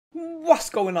What's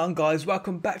going on, guys?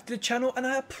 Welcome back to the channel and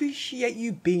I appreciate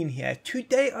you being here.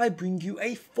 Today I bring you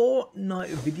a Fortnite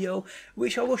video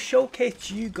which I will showcase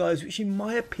to you guys, which in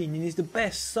my opinion is the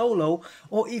best solo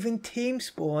or even team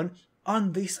spawn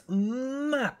on this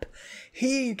map.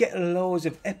 Here you get loads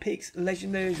of epics,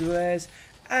 legendaries, rares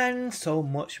and so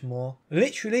much more.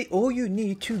 Literally all you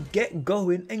need to get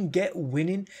going and get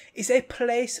winning. Is a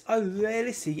place I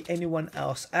rarely see anyone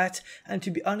else at, and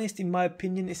to be honest, in my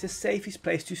opinion, it's the safest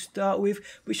place to start with,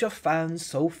 which I've found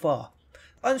so far.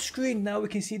 On screen now we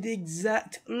can see the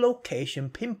exact location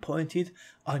pinpointed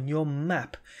on your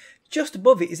map. Just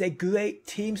above it is a great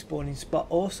team spawning spot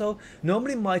also.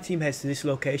 Normally my team heads to this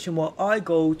location while I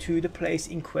go to the place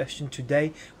in question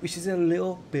today, which is a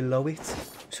little below it.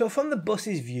 So from the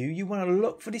bus's view, you want to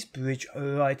look for this bridge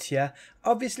right here.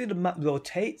 Obviously the map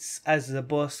rotates as the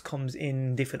bus comes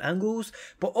in different angles,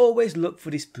 but always look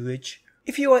for this bridge.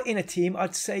 If you are in a team,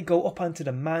 I'd say go up onto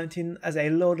the mountain, as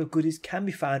a load of goodies can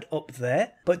be found up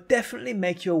there, but definitely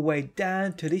make your way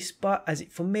down to this spot, as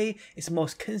for me it's the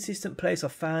most consistent place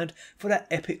I've found for that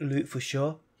epic loot for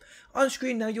sure. On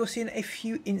screen now you're seeing a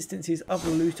few instances of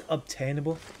loot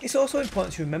obtainable. It's also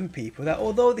important to remember, people, that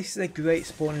although this is a great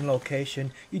spawning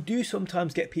location, you do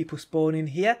sometimes get people spawning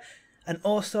here, and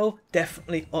also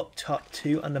definitely up top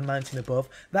too on the mountain above.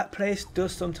 That place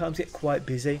does sometimes get quite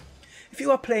busy. If you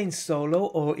are playing solo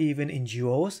or even in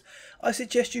duos, I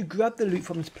suggest you grab the loot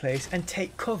from this place and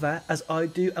take cover as I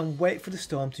do and wait for the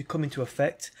storm to come into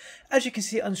effect. As you can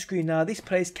see on screen now, this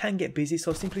place can get busy,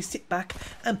 so simply sit back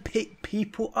and pick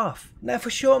people off. Now for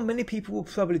sure many people will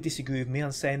probably disagree with me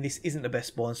on saying this isn't the best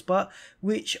spawn spot,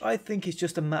 which I think is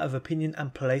just a matter of opinion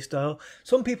and playstyle.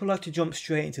 Some people like to jump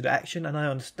straight into the action and I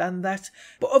understand that,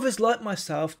 but others like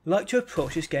myself like to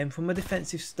approach this game from a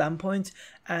defensive standpoint,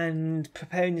 and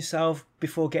preparing yourself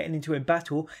before getting into a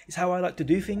battle is how I like to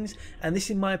do things, and this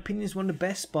in my opinion is one of the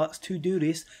best spots to do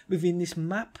this within this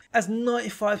map, as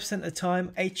 95% of the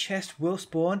time a chest will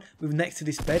spawn with next to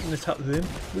this bed in the top room,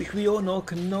 which we all know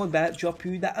can no doubt drop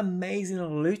you that amazing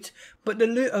loot. But the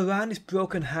loot around this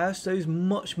broken house, there is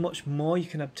much more you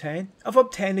can obtain. I've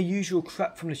obtained the usual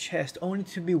crap from the chest only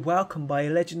to be welcomed by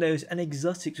legendaries and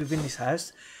exotics within this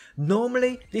house.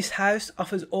 Normally this house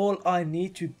offers all I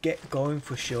need to get going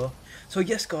for sure. So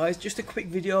yes guys, just a quick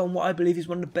video on what I believe is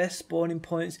one of the best spawning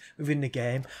points within the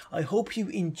game. I hope you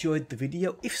enjoyed the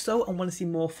video. If so and want to see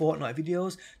more Fortnite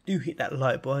videos, do hit that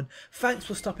like button. Thanks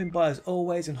for stopping by as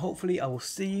always, and hopefully I will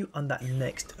see you on that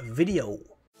next video.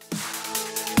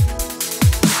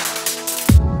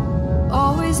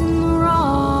 Always in